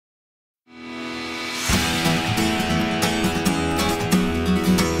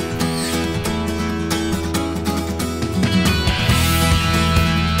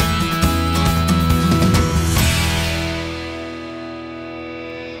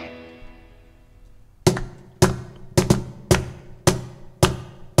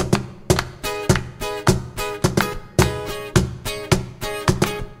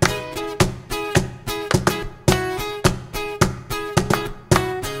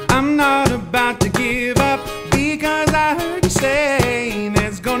not about to give up, because I heard you say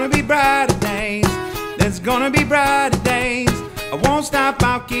there's gonna be brighter days. There's gonna be brighter days. I won't stop,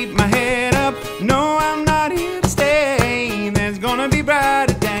 I'll keep my head up. No, I'm not here to stay. There's gonna be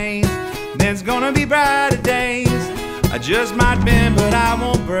brighter days. There's gonna be brighter days. I just might bend, but I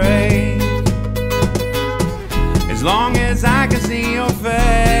won't break, as long as I can see your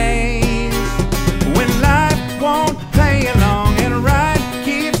face. When life won't play along and right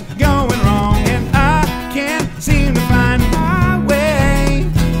keeps going wrong, and I can't seem to find my way,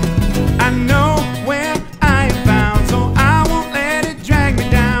 I know where I am found, so I won't let it drag me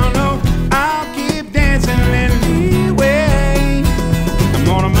down. No, I'll keep dancing anyway. I'm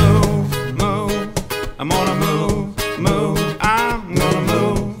gonna move, move. I'm gonna move, move. I'm gonna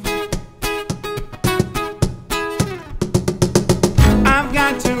move. I've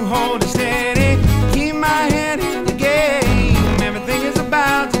got to hold it steady, keep my head in the game. Everything is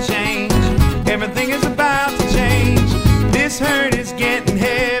about to change. Everything is about to change. This hurt is getting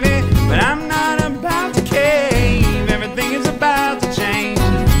heavy, but I'm not about to cave. Everything is about to change.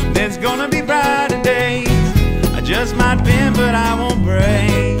 There's gonna be brighter days. I just might bend, but I won't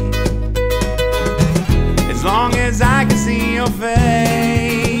break, as long as I can see your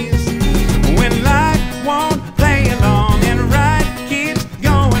face. When life won't play along and right keeps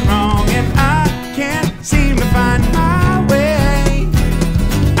going wrong, and I can't seem to find my way,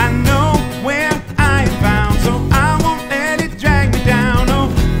 I know where I am found, so I won't let it drag me down. No,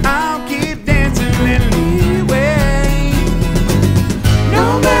 I'll keep dancing anyway. No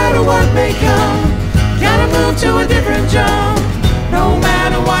matter what may come, gotta move to a different jump. No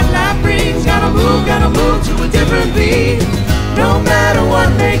matter what life brings, gotta move to a different beat. No matter what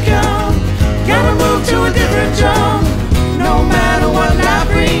may come, gotta move to a different jump. No matter what life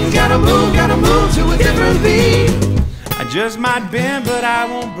brings, gotta move to a different beat. I just might bend, but I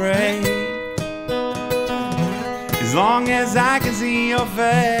won't break, as long as I can see your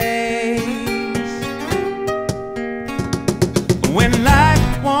face. When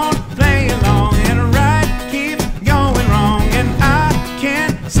life won't play along and right keeps going wrong, and I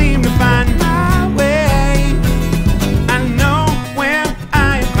can't seem to find my way, I know where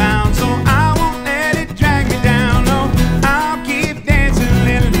I am found, so I won't let it drag me down. No, I'll keep dancing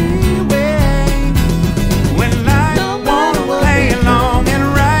anyway. When life won't play along and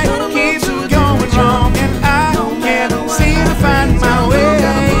right keeps going wrong, and I can't seem to find my way,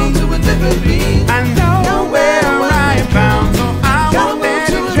 I know where I am found, so I won't let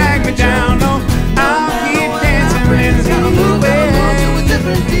it drag me down. No, I'll keep dancing anyway.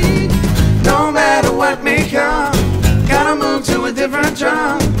 No matter what may come, gotta move to a different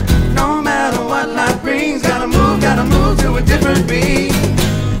drum.